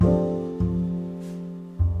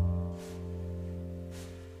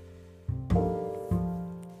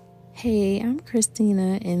Hey, I'm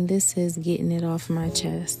Christina, and this is Getting It Off My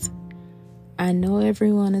Chest. I know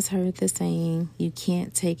everyone has heard the saying, you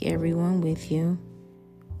can't take everyone with you.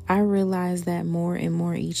 I realize that more and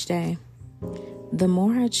more each day. The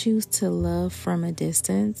more I choose to love from a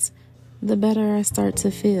distance, the better I start to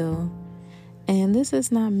feel. And this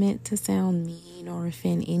is not meant to sound mean or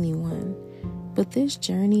offend anyone, but this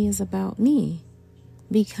journey is about me,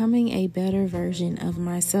 becoming a better version of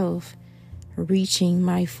myself, reaching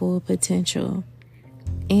my full potential.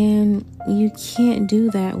 And you can't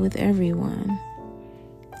do that with everyone.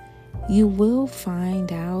 You will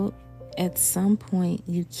find out at some point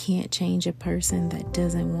you can't change a person that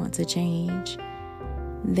doesn't want to change.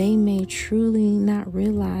 They may truly not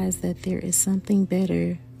realize that there is something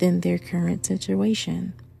better than their current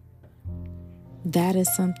situation. That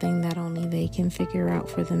is something that only they can figure out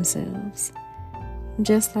for themselves.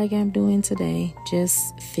 Just like I'm doing today,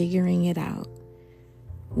 just figuring it out.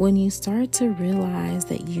 When you start to realize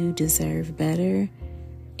that you deserve better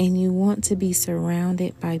and you want to be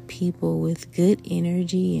surrounded by people with good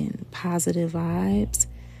energy and positive vibes,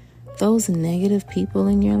 those negative people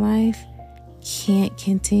in your life can't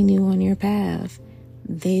continue on your path.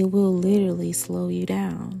 They will literally slow you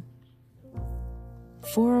down.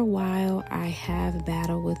 For a while, I have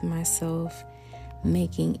battled with myself,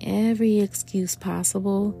 making every excuse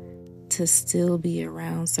possible to still be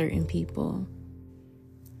around certain people.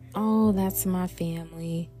 Oh, that's my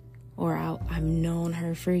family, or I've known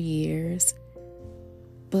her for years.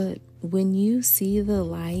 But when you see the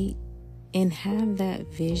light and have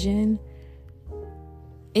that vision,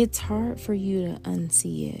 it's hard for you to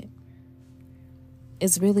unsee it.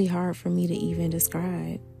 It's really hard for me to even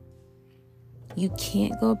describe. You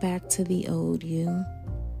can't go back to the old you.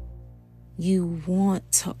 You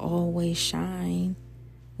want to always shine.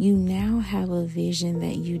 You now have a vision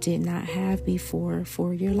that you did not have before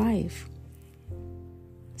for your life.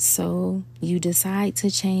 So you decide to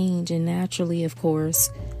change, and naturally, of course,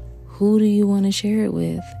 who do you want to share it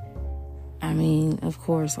with? I mean, of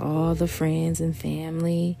course, all the friends and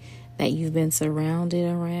family that you've been surrounded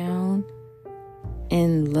around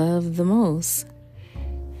and love the most.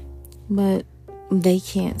 But they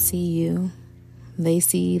can't see you. They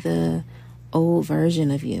see the old version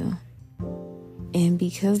of you. And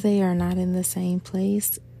because they are not in the same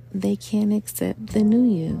place, they can't accept the new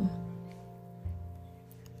you.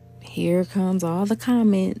 Here comes all the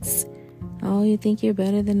comments. Oh, you think you're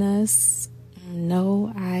better than us?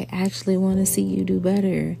 No, I actually want to see you do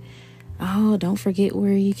better. Oh, don't forget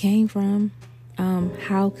where you came from.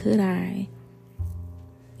 How could I?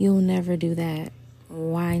 You'll never do that.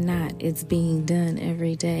 Why not? It's being done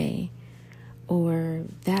every day. Or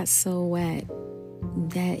that's so whack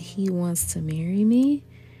that he wants to marry me.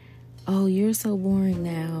 Oh, you're so boring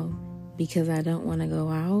now because I don't want to go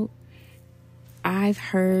out. I've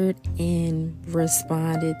heard and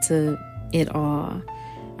responded to it all.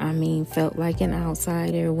 I mean, felt like an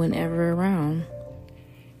outsider whenever around.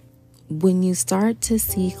 When you start to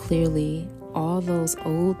see clearly, all those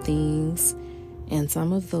old things and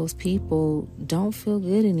some of those people don't feel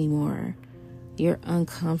good anymore. You're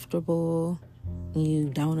uncomfortable. You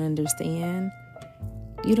don't understand.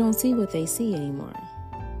 You don't see what they see anymore.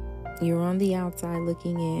 You're on the outside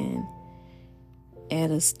looking in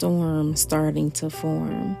at a storm starting to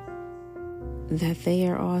form that they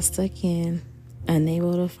are all stuck in,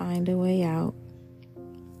 unable to find a way out.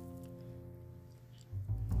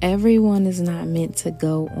 Everyone is not meant to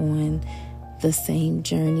go on the same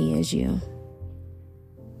journey as you.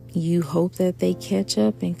 You hope that they catch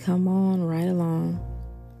up and come on right along.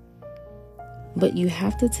 But you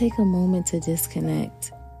have to take a moment to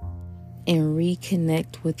disconnect and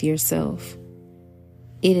reconnect with yourself.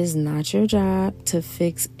 It is not your job to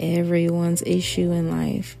fix everyone's issue in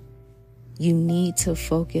life. You need to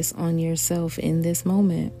focus on yourself in this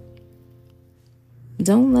moment.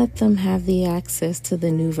 Don't let them have the access to the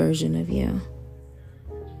new version of you.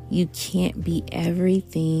 You can't be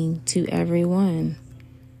everything to everyone.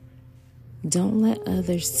 Don't let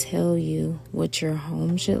others tell you what your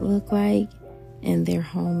home should look like, and their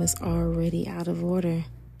home is already out of order.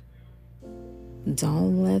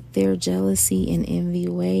 Don't let their jealousy and envy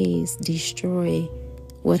ways destroy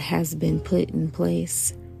what has been put in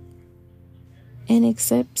place. And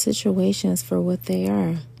accept situations for what they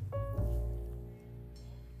are.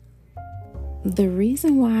 The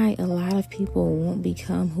reason why a lot of people won't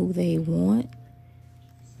become who they want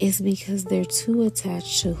is because they're too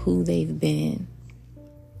attached to who they've been.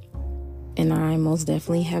 And I most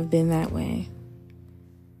definitely have been that way.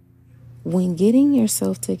 When getting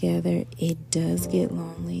yourself together, it does get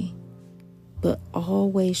lonely, but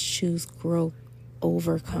always choose growth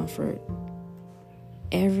over comfort.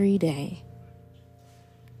 Every day,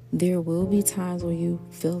 there will be times where you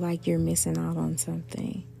feel like you're missing out on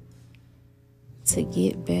something. To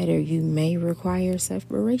get better, you may require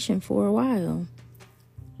separation for a while.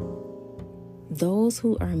 Those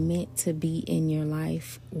who are meant to be in your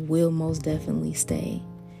life will most definitely stay.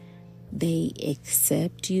 They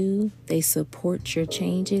accept you. They support your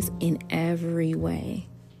changes in every way.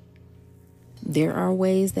 There are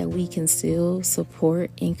ways that we can still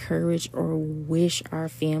support, encourage, or wish our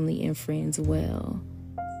family and friends well.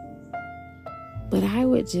 But I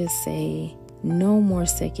would just say, no more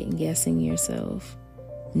second guessing yourself,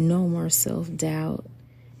 no more self-doubt,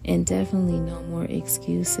 and definitely no more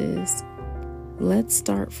excuses. Let's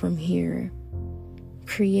start from here.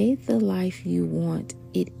 Create the life you want.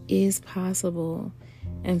 It is possible.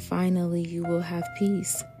 And finally, you will have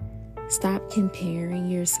peace. Stop comparing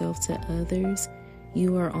yourself to others.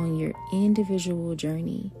 You are on your individual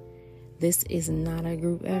journey. This is not a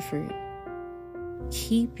group effort.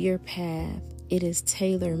 Keep your path. It is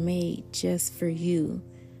tailor-made just for you.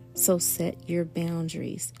 So set your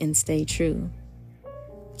boundaries and stay true.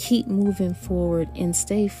 Keep moving forward and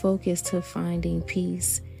stay focused to finding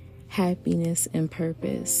peace, happiness, and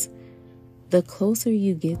purpose. The closer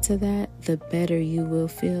you get to that, the better you will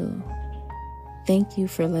feel. Thank you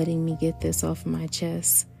for letting me get this off my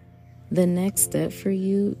chest. The next step for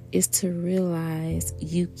you is to realize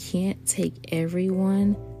you can't take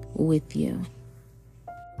everyone with you.